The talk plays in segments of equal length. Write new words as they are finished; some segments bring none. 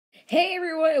Hey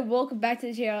everyone, and welcome back to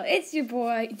the channel. It's your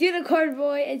boy, Unicorn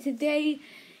Boy, and today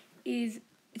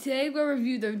we're gonna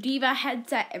review the Diva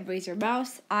headset and Razer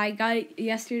mouse. I got it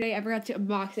yesterday. I forgot to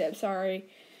unbox it. I'm sorry.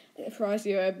 I promised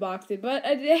you I unboxed it, but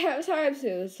I didn't have time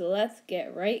to. So let's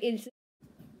get right into.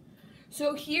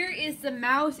 So here is the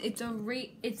mouse. It's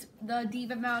the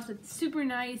Diva mouse. It's super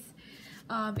nice.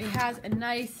 It has a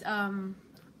nice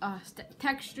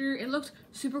texture. It looks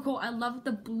super cool. I love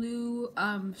the blue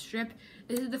strip.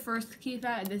 This is the first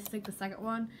keypad, and this is like the second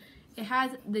one. It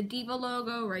has the Diva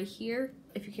logo right here.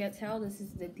 If you can't tell, this is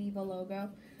the Diva logo.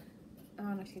 I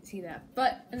don't know if you can see that.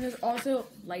 And there's also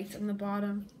lights on the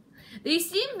bottom. They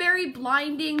seem very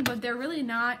blinding, but they're really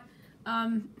not.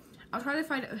 I'll try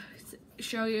to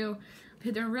show you,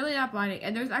 but they're really not blinding.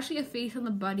 And there's actually a face on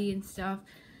the buddy and stuff.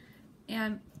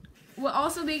 And what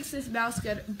also makes this mouse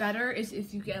get better is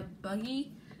if you get a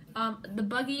buggy. The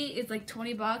buggy is like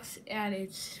 20 bucks and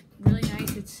it's really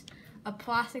nice. It's a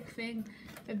plastic thing.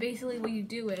 But basically what you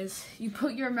do is you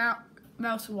put your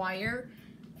mouse wire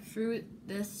through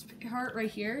this part right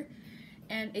here,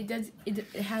 and it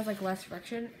has like less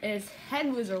friction. And its head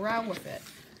moves around with it.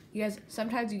 You guys,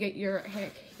 sometimes you get your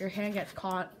hand gets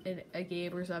caught in a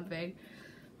game or something.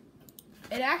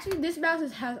 And actually, this mouse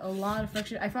has a lot of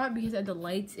friction. I thought because of the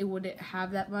lights, it wouldn't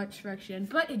have that much friction,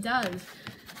 but it does.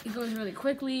 It goes really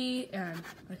quickly, and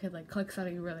I could like click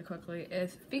something really quickly. I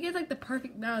think it's like the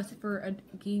perfect mouse for a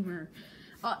gamer.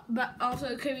 But also,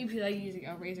 it could be like using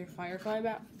a Razer Firefly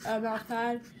mouse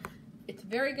pad. It's a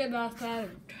very good mouse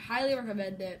pad. I highly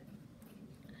recommend it.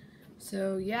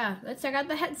 So yeah, let's check out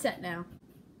the headset now.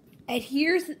 And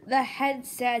here's the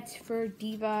headset for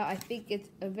Diva. I think it's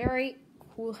a very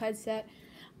cool headset.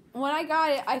 When I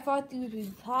got it, I thought these would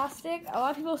be plastic. A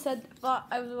lot of people thought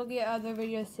I was looking at other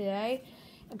videos today,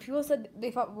 and people said they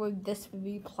thought this would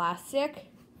be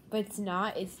plastic, but it's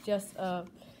not. It's just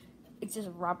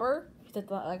rubber. It's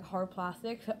like hard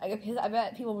plastic. So I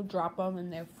bet people would drop them,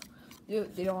 and they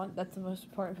don't want. That's the most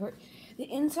important part. The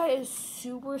inside is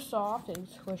super soft and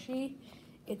squishy.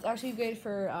 It's actually good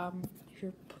for if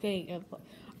you're playing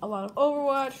a lot of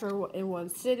Overwatch in one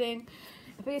sitting.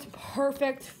 I think it's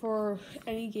perfect for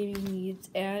any gaming needs,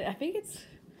 and I think it's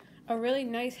a really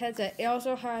nice headset. It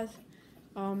also has,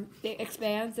 it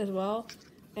expands as well,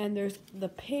 and there's the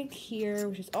pink here,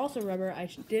 which is also rubber. I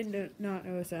did not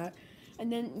notice that.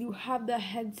 And then you have the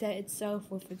headset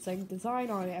itself with its like design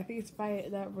on it. I think it's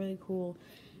that really cool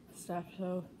stuff.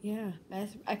 So yeah,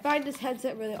 I find this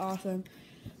headset really awesome.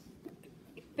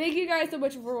 Thank you guys so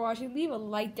much for watching. Leave a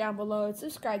like down below and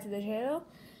subscribe to the channel,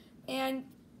 and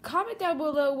comment down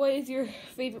below what is your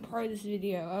favorite part of this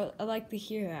video. I'd like to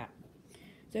hear that.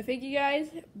 So thank you guys.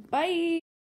 Bye.